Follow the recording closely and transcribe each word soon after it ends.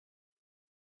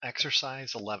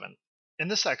Exercise 11. In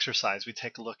this exercise, we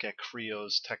take a look at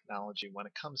Creo's technology when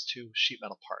it comes to sheet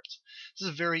metal parts. This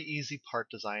is a very easy part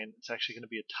design. It's actually going to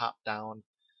be a top-down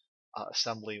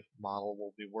assembly model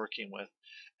we'll be working with.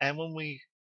 And when we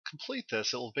complete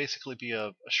this, it will basically be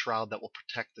a shroud that will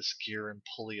protect this gear and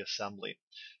pulley assembly.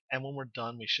 And when we're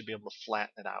done, we should be able to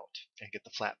flatten it out and get the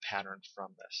flat pattern from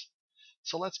this.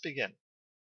 So let's begin.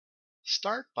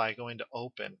 Start by going to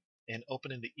Open and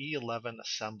opening the E11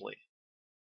 assembly.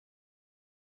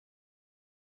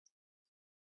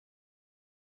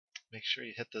 Make sure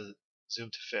you hit the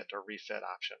zoom to fit or refit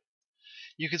option.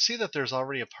 You can see that there's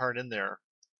already a part in there.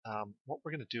 What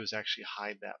we're going to do is actually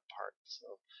hide that part. So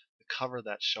the cover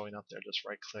that's showing up there, just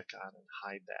right click on and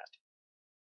hide that.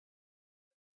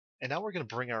 And now we're going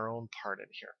to bring our own part in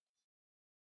here.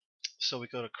 So we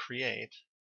go to Create,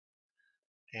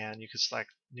 and you can select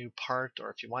New Part,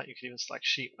 or if you want, you can even select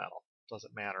Sheet Metal.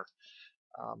 Doesn't matter.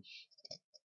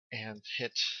 And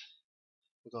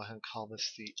we'll go ahead and call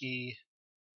this the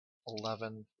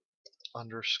E11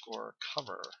 underscore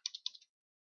cover.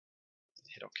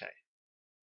 Hit OK.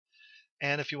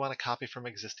 And if you want to copy from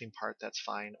existing part, that's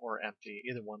fine, or empty.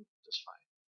 Either one is fine.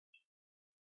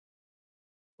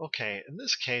 Okay, in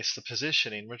this case, the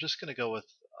positioning, we're just going to go with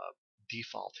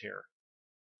default here.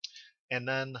 And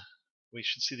then we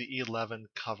should see the E11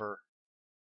 cover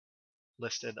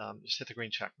listed. Just hit the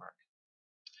green check mark.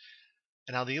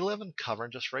 And now the E11 cover,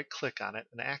 and just right click on it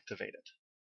and activate it.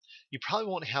 You probably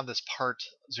won't have this part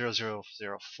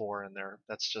 0004 in there.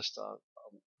 That's just an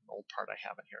old part I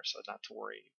have in here, so not to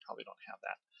worry. You probably don't have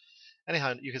that.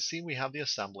 Anyhow, you can see we have the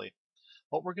assembly.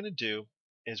 What we're going to do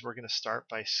is we're going to start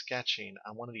by sketching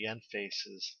on one of the end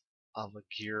faces of a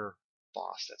gear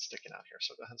boss that's sticking out here.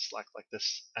 So go ahead and select like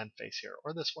this end face here,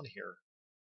 or this one here,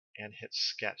 and hit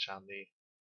sketch on the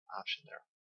option there.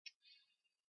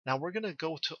 Now we're going to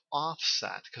go to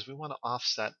offset, because we want to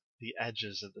offset the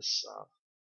edges of this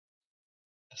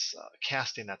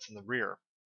casting that's in the rear,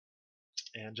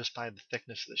 and just by the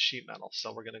thickness of the sheet metal.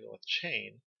 So we're going to go with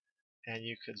chain, and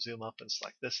you could zoom up and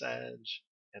select this edge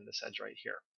and this edge right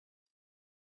here.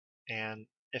 And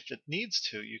if it needs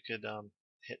to, you could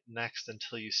hit next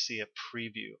until you see it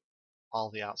preview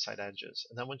all the outside edges.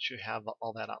 And then once you have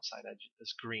all that outside edge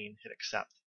is green, hit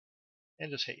accept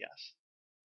and just hit yes.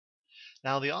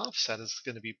 Now the offset is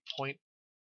going to be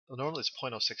normally it's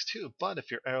 0.062, but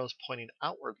if your arrow is pointing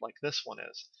outward like this one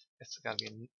is, it's got to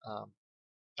be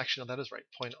actually no, that is right,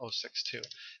 0.062.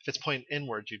 If it's pointing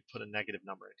inward, you'd put a negative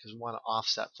number in because we want to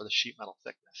offset for the sheet metal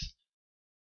thickness.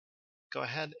 Go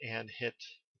ahead and hit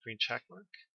the green check mark,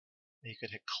 and you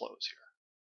can hit close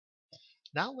here.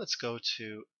 Now let's go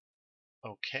to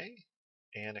OK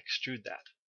and extrude that.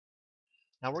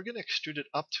 Now we're going to extrude it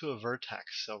up to a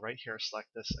vertex. So right here, select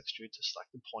this, extrude to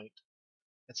select the point.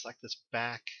 It's like this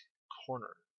back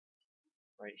corner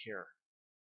right here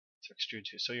to extrude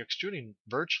to. So you're extruding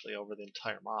virtually over the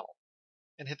entire model,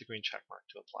 and hit the green check mark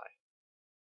to apply.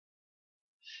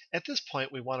 At this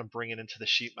point, we want to bring it into the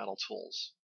sheet metal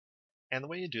tools. And the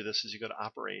way you do this is you go to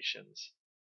Operations,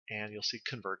 and you'll see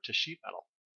Convert to Sheet Metal.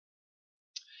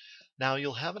 Now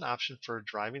you'll have an option for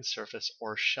driving surface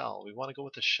or shell. We want to go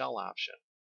with the shell option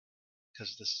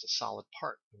because this is a solid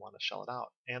part. We want to shell it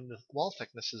out. And the wall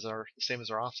thicknesses are the same as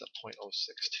our offset,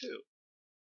 0.062.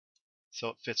 So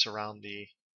it fits around the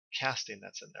casting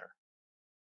that's in there.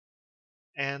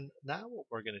 And now what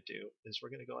we're going to do is we're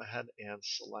going to go ahead and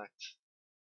select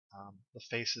the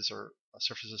faces or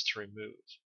surfaces to remove.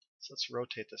 So let's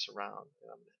rotate this around, and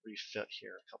I'm going to refit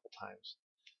here a couple times.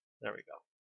 There we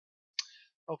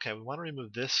go. Okay, we want to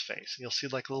remove this face. You'll see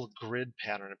like a little grid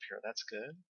pattern appear. That's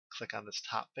good. Click on this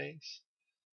top face.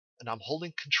 And I'm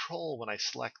holding Control when I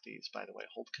select these, by the way.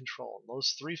 Hold Control. And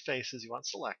those three faces you want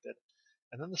selected.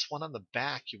 And then this one on the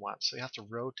back you want, so you have to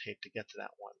rotate to get to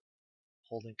that one.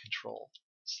 Holding Control.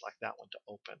 Select that one to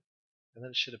open. And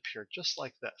then it should appear just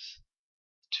like this.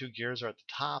 The two gears are at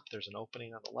the top. There's an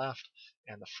opening on the left,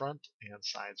 and the front and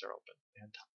sides are open.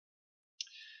 And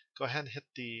go ahead and hit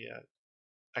the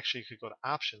actually, you could go to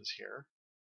Options here.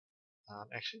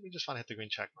 Actually, we just want to hit the green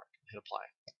check mark and hit Apply.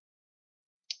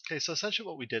 Okay, so essentially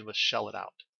what we did was shell it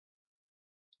out.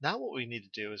 Now what we need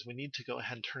to do is we need to go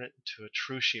ahead and turn it into a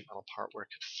true sheet metal part where it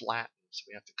could flatten. So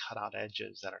we have to cut out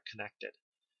edges that are connected.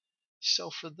 So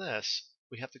for this,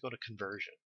 we have to go to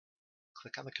Conversion.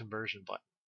 Click on the Conversion button.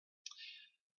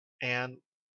 And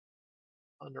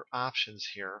under Options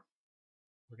here,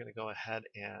 we're going to go ahead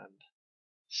and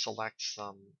select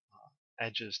some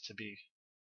edges to be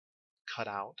cut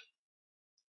out.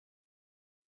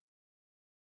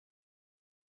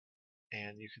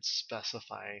 And you can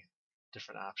specify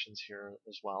different options here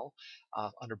as well.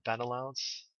 Under Bend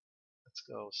Allowance, Let's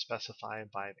go specify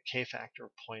by the K factor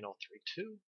of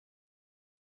 0.032.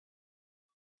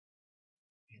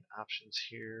 And options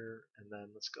here, and then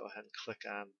let's go ahead and click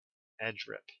on edge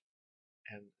rip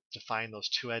and define those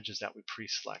two edges that we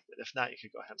pre-selected. If not, you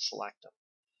could go ahead and select them.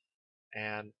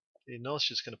 And you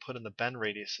notice it's going to put in the bend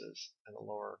radiuses in the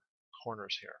lower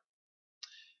corners here.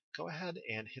 Go ahead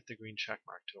and hit the green check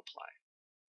mark to apply.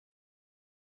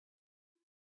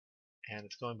 And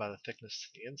it's going by the thickness to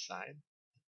the inside.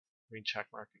 Green check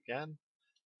mark again.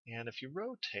 And if you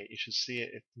rotate, you should see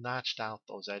it notched out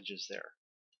those edges there.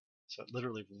 So it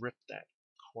literally ripped that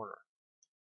corner.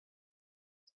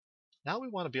 Now we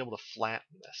want to be able to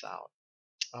flatten this out.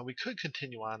 We could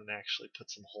continue on and actually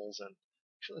put some holes in.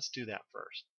 Actually, let's do that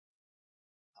first.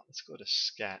 Let's go to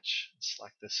Sketch and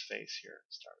select this face here.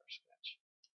 Start our sketch.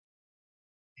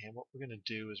 And what we're going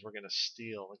to do is we're going to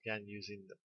steal, again using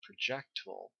the Project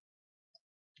tool.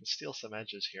 We'll steal some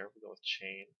edges here. We'll go with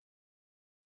Chain.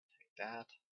 Take that.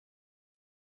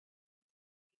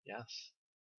 Yes.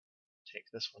 Take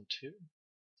this one too.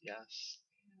 Yes.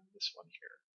 And this one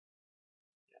here.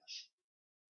 Yes.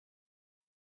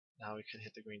 Now we can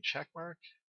hit the green check mark.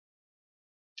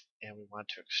 And we want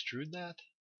to extrude that.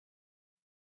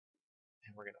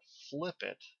 And we're going to flip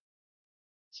it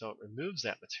so it removes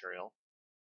that material.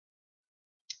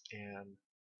 And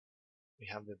we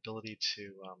have the ability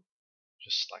to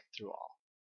just select through all.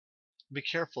 Be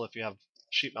careful if you have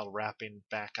sheet metal wrapping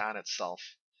back on itself.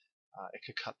 It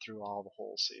could cut through all the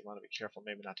holes, so you want to be careful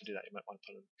maybe not to do that. You might want to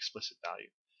put an explicit value.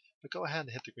 But go ahead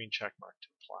and hit the green check mark to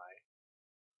apply.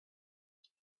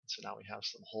 And so now we have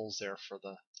some holes there for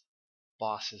the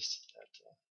bosses that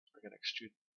are going to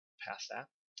extrude past that.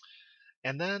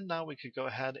 And then now we could go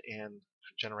ahead and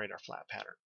generate our flat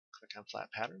pattern. Click on flat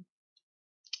pattern.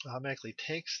 It automatically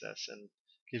takes this and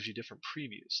gives you different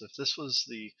previews. So if this was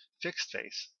the fixed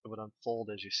face, it would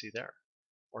unfold as you see there.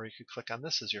 Or you could click on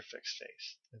this as your fixed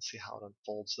face and see how it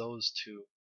unfolds those two.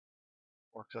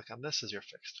 Or click on this as your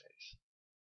fixed face.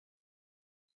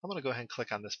 I'm going to go ahead and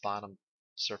click on this bottom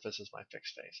surface as my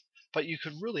fixed face. But you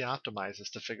could really optimize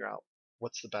this to figure out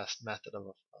what's the best method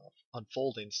of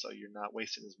unfolding so you're not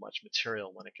wasting as much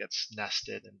material when it gets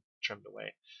nested and trimmed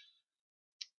away.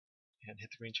 And hit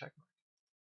the green check mark.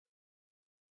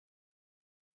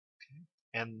 Okay.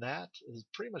 And that is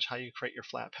pretty much how you create your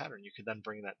flat pattern. You could then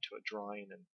bring that to a drawing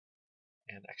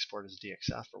and export as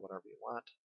DXF or whatever you want.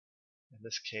 In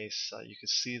this case, you could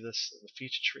see this in the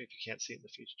feature tree. If you can't see it in the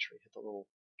feature tree, hit the little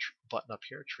button up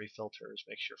here, tree filters,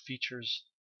 make sure features,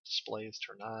 displays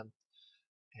turn on,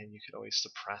 and you could always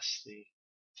suppress the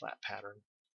flat pattern,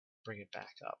 bring it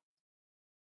back up.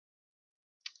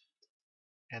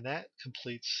 And that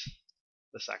completes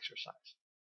this exercise.